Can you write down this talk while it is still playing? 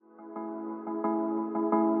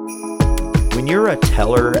when you're a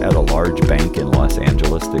teller at a large bank in Los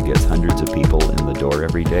Angeles that gets hundreds of people in the door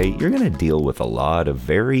every day, you're going to deal with a lot of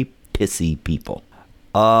very pissy people.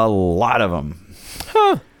 A lot of them.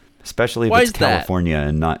 Huh. Especially if Why it's is that? California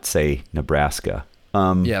and not, say, Nebraska.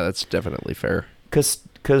 Yeah, that's definitely fair.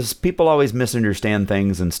 Because people always misunderstand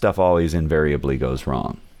things and stuff always invariably goes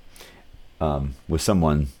wrong with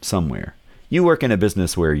someone somewhere. You work in a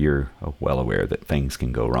business where you're well aware that things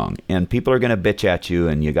can go wrong. And people are going to bitch at you,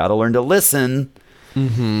 and you got to learn to listen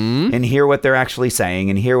and hear what they're actually saying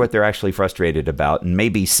and hear what they're actually frustrated about and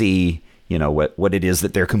maybe see, you know, what it is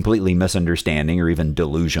that they're completely misunderstanding or even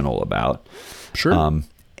delusional about. Sure.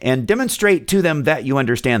 And demonstrate to them that you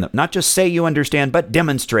understand them. Not just say you understand, but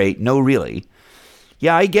demonstrate. No, really.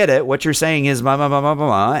 Yeah, I get it. What you're saying is blah, blah, blah, blah, blah,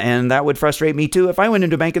 blah, and that would frustrate me too. If I went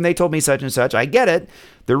into a bank and they told me such and such, I get it.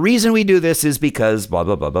 The reason we do this is because blah,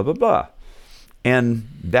 blah, blah, blah, blah, blah. And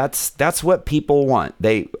that's what people want.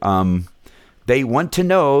 They want to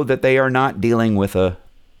know that they are not dealing with a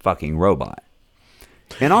fucking robot.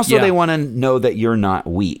 And also they want to know that you're not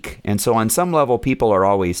weak. And so on some level, people are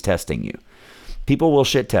always testing you. People will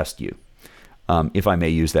shit test you, if I may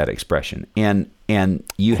use that expression. And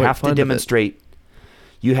you Quite have to fond of it. demonstrate.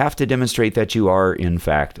 You have to demonstrate that you are, in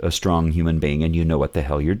fact, a strong human being and you know what the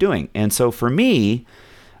hell you're doing. And so for me,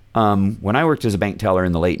 when I worked as a bank teller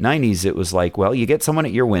in the late 90s, it was like, well, you get someone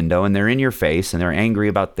at your window and they're in your face and they're angry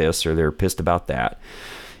about this or they're pissed about that.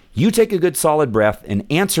 You take a good solid breath and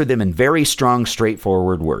answer them in very strong,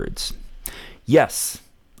 straightforward words. Yes,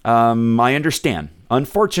 I understand.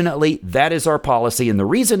 Unfortunately, that is our policy. And the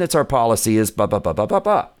reason it's our policy is blah, blah, blah, blah, blah,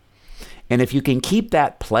 blah. And if you can keep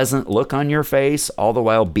that pleasant look on your face, all the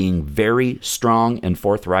while being very strong and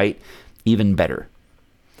forthright, even better.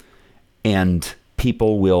 And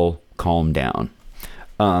people will calm down.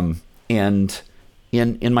 And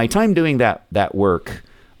in my time doing that work,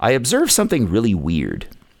 I observed something really weird.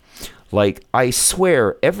 Like, I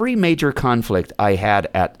swear, every major conflict I had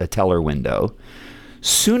at a teller window,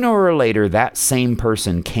 sooner or later, that same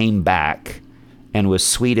person came back and was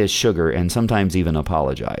sweet as sugar and sometimes even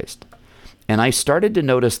apologized. And I started to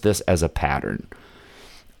notice this as a pattern.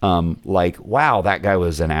 Like, wow, that guy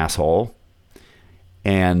was an asshole.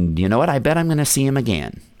 And you know what? I bet I'm going to see him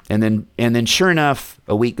again. And then sure enough,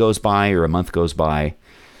 a week goes by or a month goes by,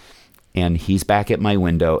 and he's back at my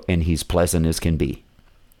window and he's pleasant as can be.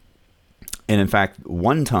 And in fact,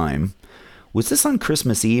 one time, was this on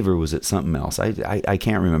Christmas Eve or was it something else? I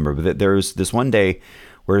can't remember. But there's this one day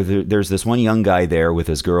where there's this one young guy there with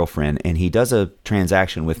his girlfriend, and he does a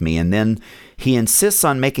transaction with me, and then he insists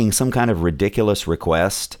on making some kind of ridiculous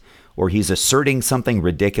request, or he's asserting something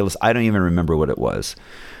ridiculous. I don't even remember what it was,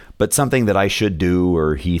 but something that I should do,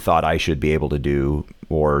 or he thought I should be able to do,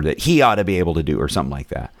 or that he ought to be able to do, or something like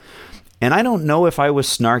that. And I don't know if I was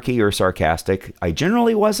snarky or sarcastic. I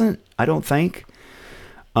generally wasn't, I don't think.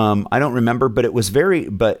 I don't remember, but it was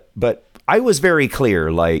but I was very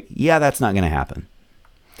clear, like, yeah, that's not going to happen.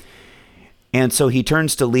 And so he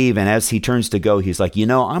turns to leave, and as he turns to go, he's like, you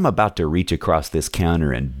know, I'm about to reach across this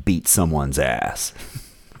counter and beat someone's ass.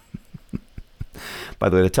 By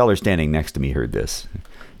the way, the teller standing next to me heard this.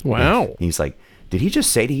 Wow. He's like, did he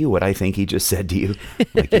just say to you what I think he just said to you? I'm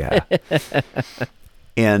like, yeah.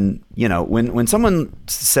 And, you know, when someone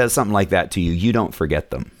says something like that to you, you don't forget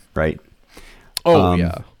them, right? Oh,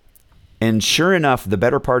 yeah. And sure enough, the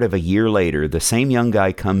better part of a year later, the same young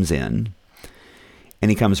guy comes in, and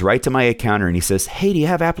he comes right to my counter and he says, hey, do you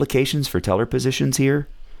have applications for teller positions here?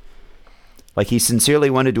 Like, he sincerely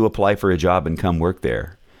wanted to apply for a job and come work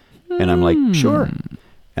there. And I'm like, sure.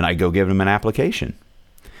 And I go give him an application.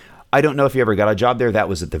 I don't know if he ever got a job there. That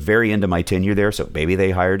was at the very end of my tenure there. So maybe they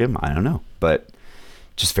hired him. I don't know. But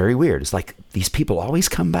just very weird. It's like these people always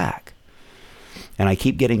come back. And I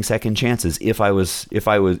keep getting second chances if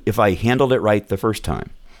I handled it right the first time.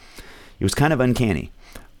 It was kind of uncanny.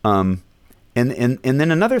 And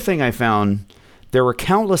then another thing I found, there were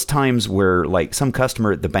countless times where, like, some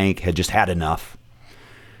customer at the bank had just had enough.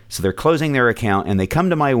 So they're closing their account and they come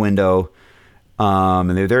to my window,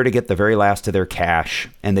 and they're there to get the very last of their cash.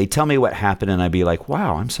 And they tell me what happened, and I'd be like,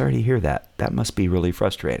 wow, I'm sorry to hear that. That must be really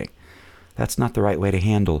frustrating. That's not the right way to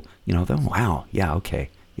handle, you know, them. Wow. Yeah. Okay.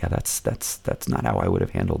 Yeah. That's not how I would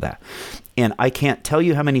have handled that. And I can't tell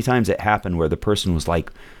you how many times it happened where the person was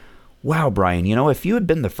like, wow, Brian, you know, if you had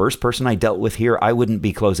been the first person I dealt with here, I wouldn't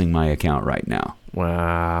be closing my account right now.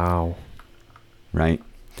 Wow. Right.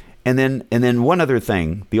 And then one other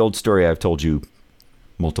thing, the old story I've told you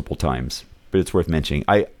multiple times, but it's worth mentioning.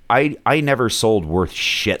 I never sold worth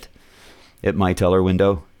shit at my teller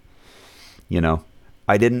window. You know,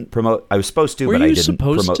 I didn't promote. I was supposed to, but I didn't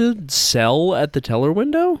promote. Were you supposed to sell at the teller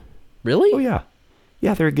window? Really? Oh, yeah.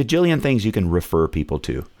 Yeah, there are a gajillion things you can refer people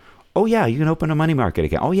to. Oh, yeah, you can open a money market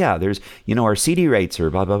account. Oh, yeah, there's, our CD rates are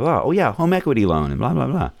blah, blah, blah. Oh, yeah, home equity loan and blah, blah,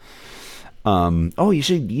 blah. You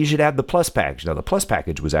should add the Plus package. Now, the Plus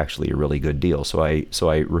package was actually a really good deal, so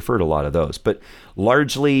I referred a lot of those. But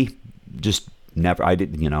largely, just never. I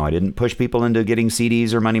didn't push people into getting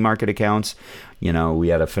CDs or money market accounts. We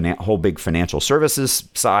had a whole big financial services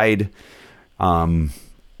side.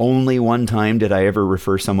 Only one time did I ever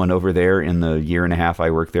refer someone over there in the year and a half I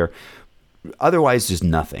worked there. Otherwise, just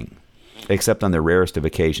nothing, except on the rarest of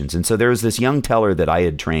occasions. And so there was this young teller that I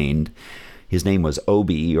had trained. His name was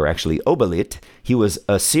Obi, or actually Obelit. He was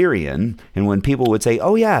a Syrian. And when people would say,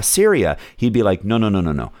 oh, yeah, Syria, he'd be like,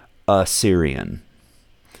 no, Assyrian.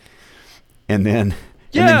 And then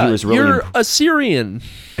he was really... you're Assyrian.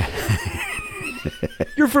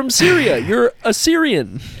 You're from Syria. You're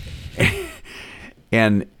Assyrian.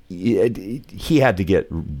 And he had to get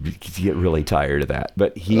really tired of that.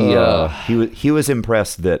 But he was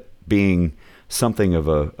impressed that being something of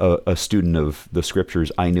a student of the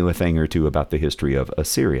scriptures, I knew a thing or two about the history of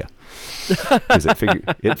Assyria, because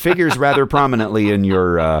it figures rather prominently in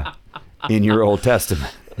your Old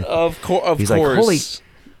Testament. Of course. He's like,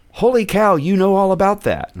 holy cow, you know all about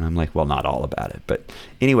that. And I'm like, well, not all about it, but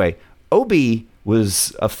anyway, Obi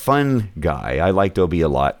was a fun guy. I liked Obi a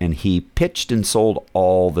lot, and he pitched and sold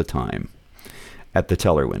all the time at the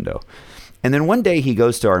teller window. And then one day he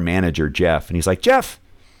goes to our manager, Jeff, and he's like, Jeff,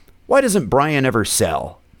 why doesn't Brian ever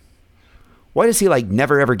sell? Why does he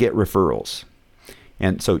never ever get referrals?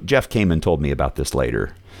 And so Jeff came and told me about this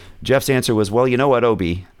later. Jeff's answer was, well, you know what,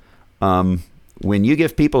 Obi? When you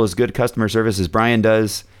give people as good customer service as Brian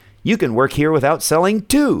does, you can work here without selling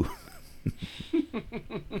too.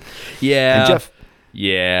 Yeah.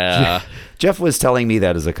 And Jeff was telling me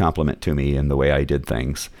that as a compliment to me in the way I did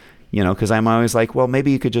things, because I'm always like, well,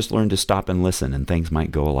 maybe you could just learn to stop and listen and things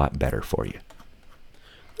might go a lot better for you.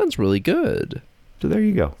 That's really good. So there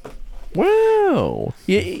you go. Wow.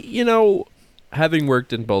 Having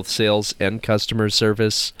worked in both sales and customer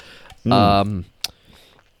service,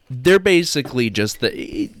 they're basically just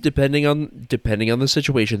depending on the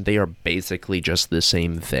situation, they are basically just the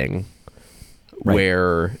same thing. Right.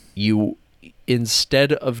 Where you,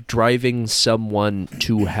 instead of driving someone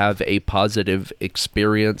to have a positive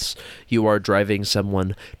experience, you are driving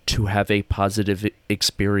someone to have a positive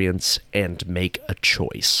experience and make a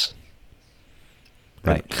choice.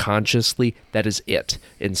 Right. And consciously, that is it.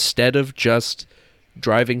 Instead of just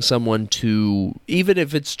driving someone to, even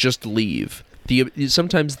if it's just leave,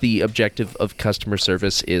 sometimes the objective of customer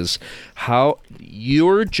service is how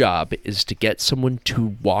your job is to get someone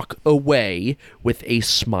to walk away with a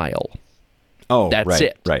smile. Oh, that's right,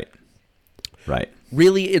 it. Right.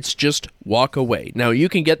 Really, it's just walk away. Now, you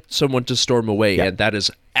can get someone to storm away, and that is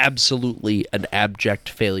absolutely an abject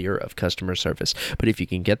failure of customer service. But if you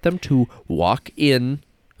can get them to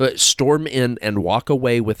storm in and walk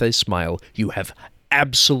away with a smile, you have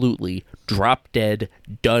absolutely drop dead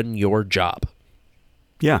done your job.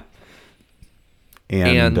 Yeah.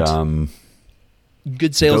 And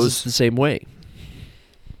good sales is the same way.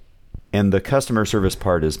 And the customer service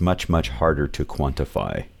part is much, much harder to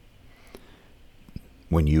quantify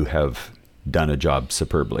when you have done a job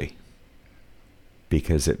superbly,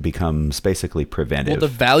 because it becomes basically preventive. Well, the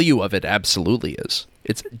value of it absolutely is.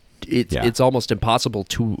 It's almost impossible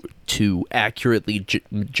to accurately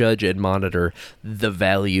judge and monitor the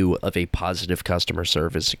value of a positive customer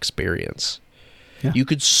service experience. Yeah. You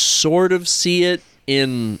could sort of see it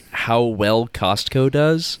in how well Costco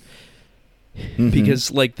does, because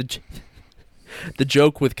the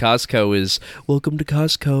joke with Costco is, "Welcome to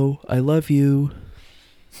Costco, I love you."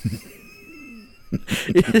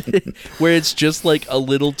 Where it's just a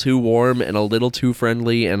little too warm and a little too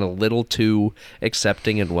friendly and a little too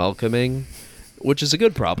accepting and welcoming, which is a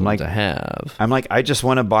good problem to have. I'm like, I just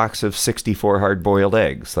want a box of 64 hard-boiled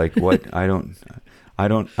eggs. What? I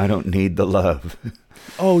don't need the love.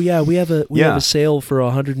 Oh yeah, we have a sale for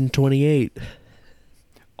 128.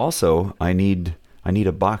 Also, I need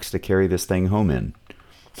a box to carry this thing home in.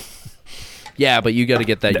 Yeah, but you got to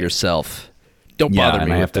get that yourself. Don't bother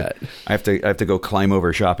me with that. I have to go climb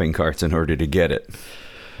over shopping carts in order to get it.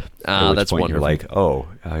 That's wonderful. You're like,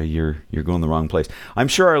 you're going the wrong place. I'm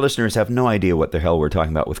sure our listeners have no idea what the hell we're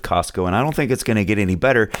talking about with Costco, and I don't think it's going to get any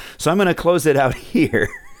better. So I'm going to close it out here.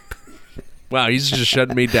 Wow, he's just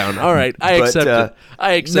shutting me down. All right, I accept it.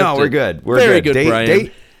 I accept it. No, we're good. We're very good,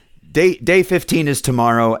 Brian. Day 15 is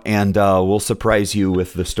tomorrow, and we'll surprise you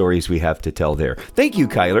with the stories we have to tell there. Thank you,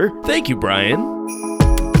 Kyler. Thank you, Brian.